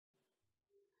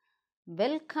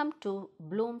Welcome to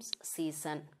Bloom's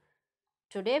season.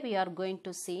 Today we are going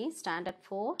to see Standard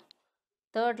 4,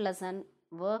 third lesson,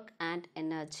 Work and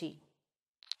Energy.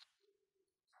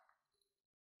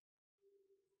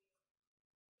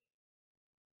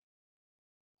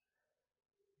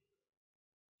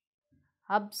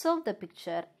 Observe the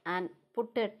picture and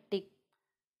put a tick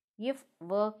if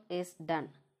work is done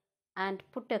and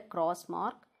put a cross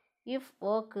mark if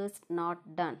work is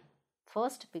not done.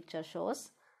 First picture shows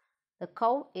the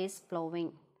cow is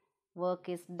plowing. Work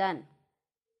is done.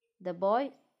 The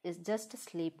boy is just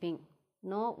sleeping.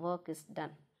 No work is done.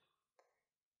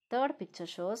 Third picture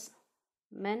shows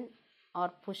men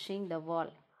are pushing the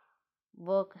wall.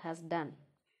 Work has done.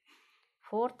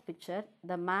 Fourth picture,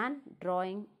 the man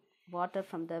drawing water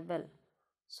from the well.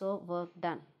 So work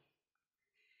done.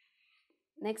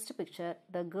 Next picture,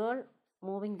 the girl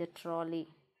moving the trolley.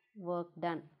 Work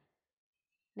done.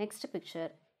 Next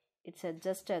picture, it's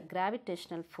just a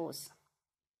gravitational force.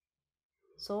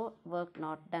 So work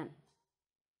not done.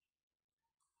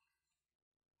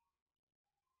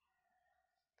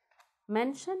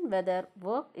 Mention whether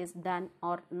work is done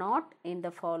or not in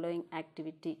the following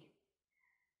activity.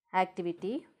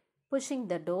 Activity, pushing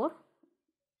the door,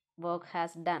 work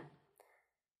has done.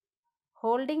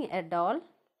 Holding a doll,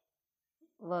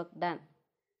 work done.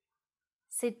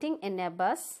 Sitting in a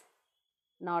bus,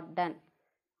 not done.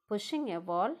 Pushing a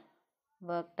wall,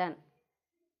 work done.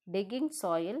 Digging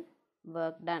soil,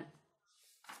 work done.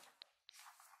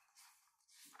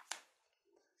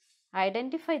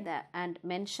 Identify and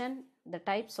mention the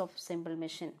types of simple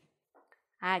machine.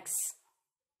 Axe,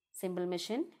 simple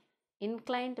machine,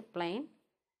 inclined plane,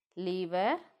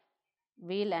 lever,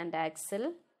 wheel and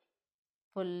axle,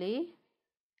 pulley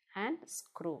and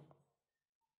screw.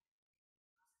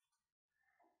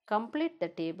 Complete the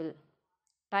table.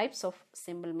 Types of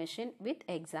simple machine with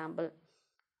example.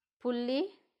 Pulley,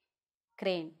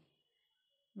 crane.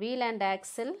 Wheel and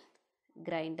axle,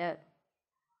 grinder.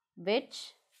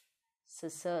 Wedge,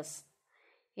 scissors.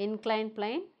 Inclined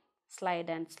plane, slide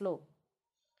and slope.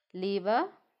 Lever,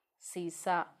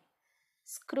 seesaw.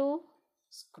 Screw,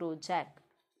 screw jack.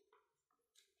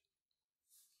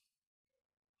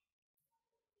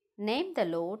 Name the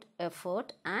load,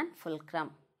 effort and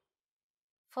fulcrum.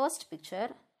 First picture,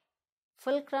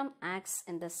 fulcrum acts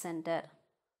in the center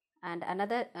and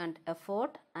another end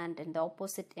effort and in the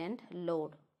opposite end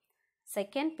load.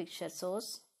 Second picture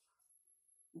shows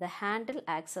the handle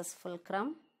acts as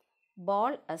fulcrum,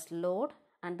 ball as load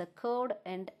and the curved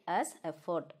end as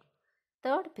effort.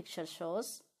 Third picture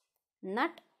shows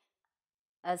nut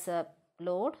as a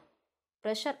load,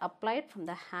 pressure applied from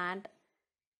the hand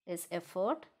is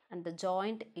effort and the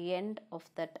joint end of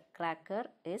that cracker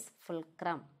is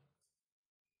fulcrum.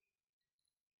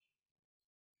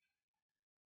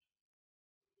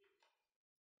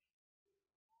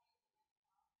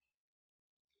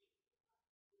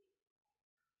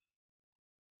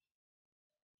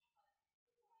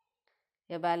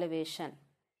 Evaluation.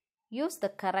 Use the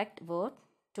correct word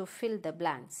to fill the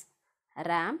blanks.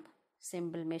 Ramp,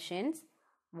 simple machines,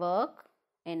 work,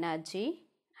 energy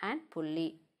and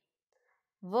pulley.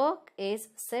 Work is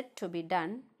said to be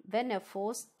done when a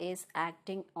force is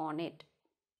acting on it.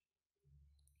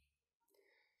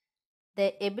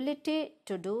 The ability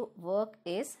to do work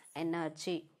is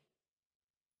energy.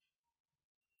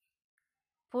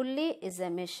 Pulley is a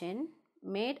machine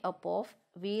made up of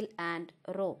wheel and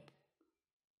rope.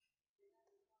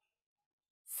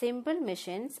 Simple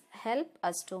machines help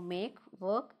us to make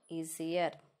work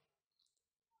easier.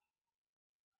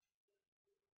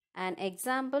 An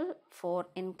example for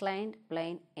inclined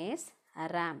plane is a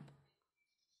ramp.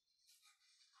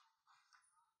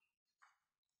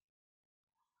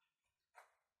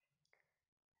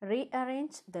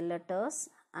 Rearrange the letters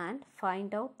and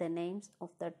find out the names of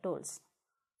the tools.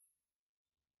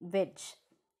 Wedge,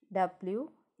 W-E-D-G-E.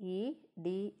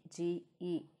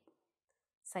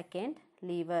 Second,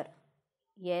 lever,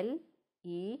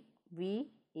 L-E-V-E-R,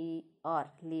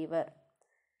 lever.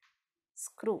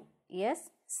 Screw, S-C-R-E-W.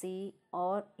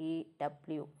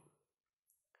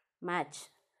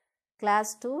 Match,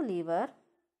 class 2 lever,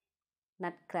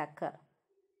 nutcracker.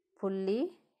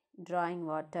 Pulley, drawing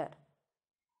water.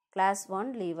 Class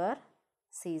 1 lever,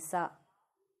 seesaw.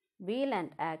 Wheel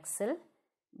and axle,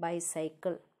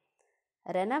 bicycle.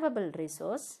 Renewable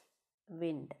resource,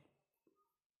 wind.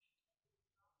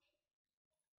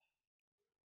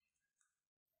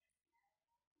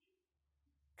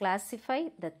 Classify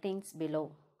the things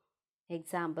below.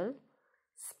 Example,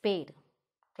 spade,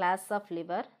 class of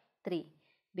lever 3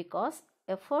 because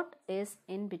effort is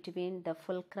in between the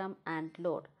fulcrum and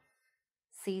load.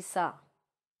 Seesaw,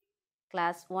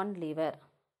 class 1 lever.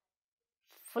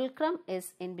 Fulcrum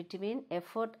is in between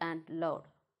effort and load.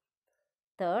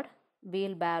 Third,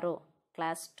 wheelbarrow,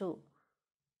 class 2,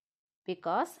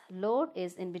 because load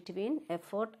is in between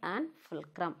effort and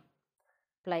fulcrum.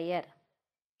 Plier,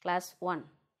 class 1.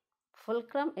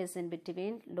 Fulcrum is in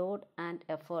between load and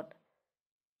effort.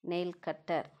 Nail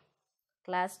cutter,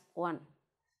 class 1,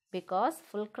 because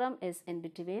fulcrum is in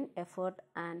between effort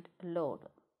and load.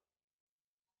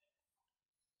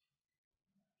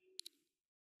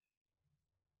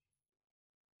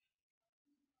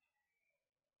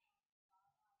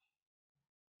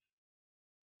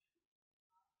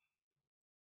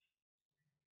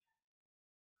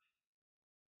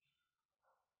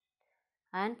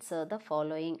 Answer the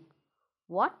following.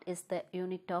 What is the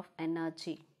unit of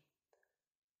energy?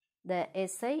 The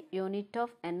SI unit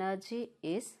of energy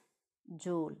is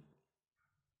joule.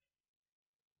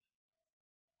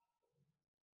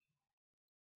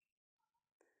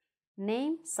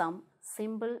 Name some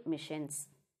simple machines.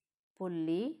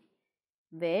 Pulley,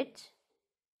 wedge,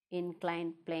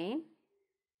 inclined plane,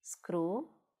 screw,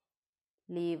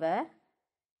 lever,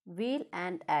 wheel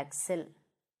and axle.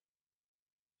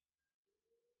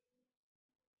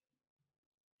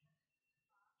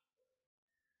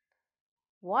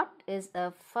 What is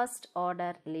a first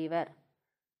order lever?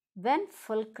 When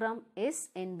fulcrum is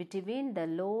in between the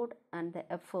load and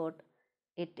the effort,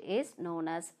 it is known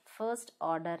as first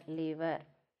order lever.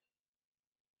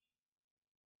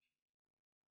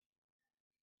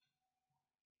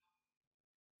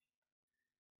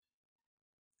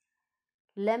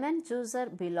 Lemon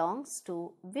juicer belongs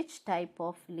to which type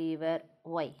of lever?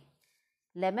 Why?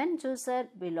 Lemon juicer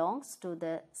belongs to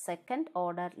the second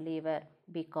order lever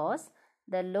because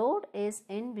the load is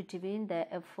in between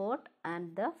the effort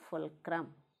and the fulcrum.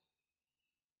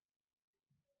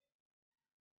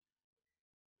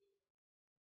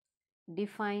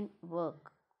 Define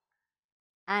work.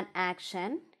 An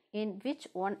action in which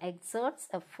one exerts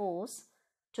a force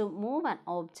to move an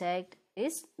object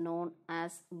is known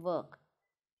as work.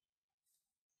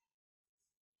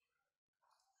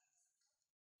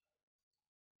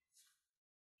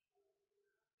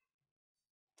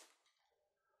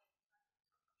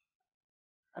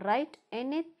 Write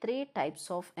any three types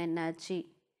of energy: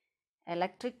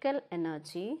 electrical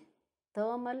energy,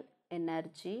 thermal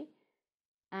energy,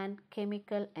 and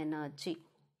chemical energy.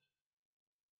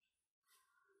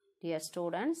 Dear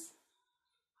students,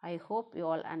 I hope you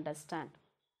all understand.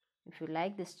 If you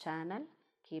like this channel,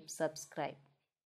 keep subscribe.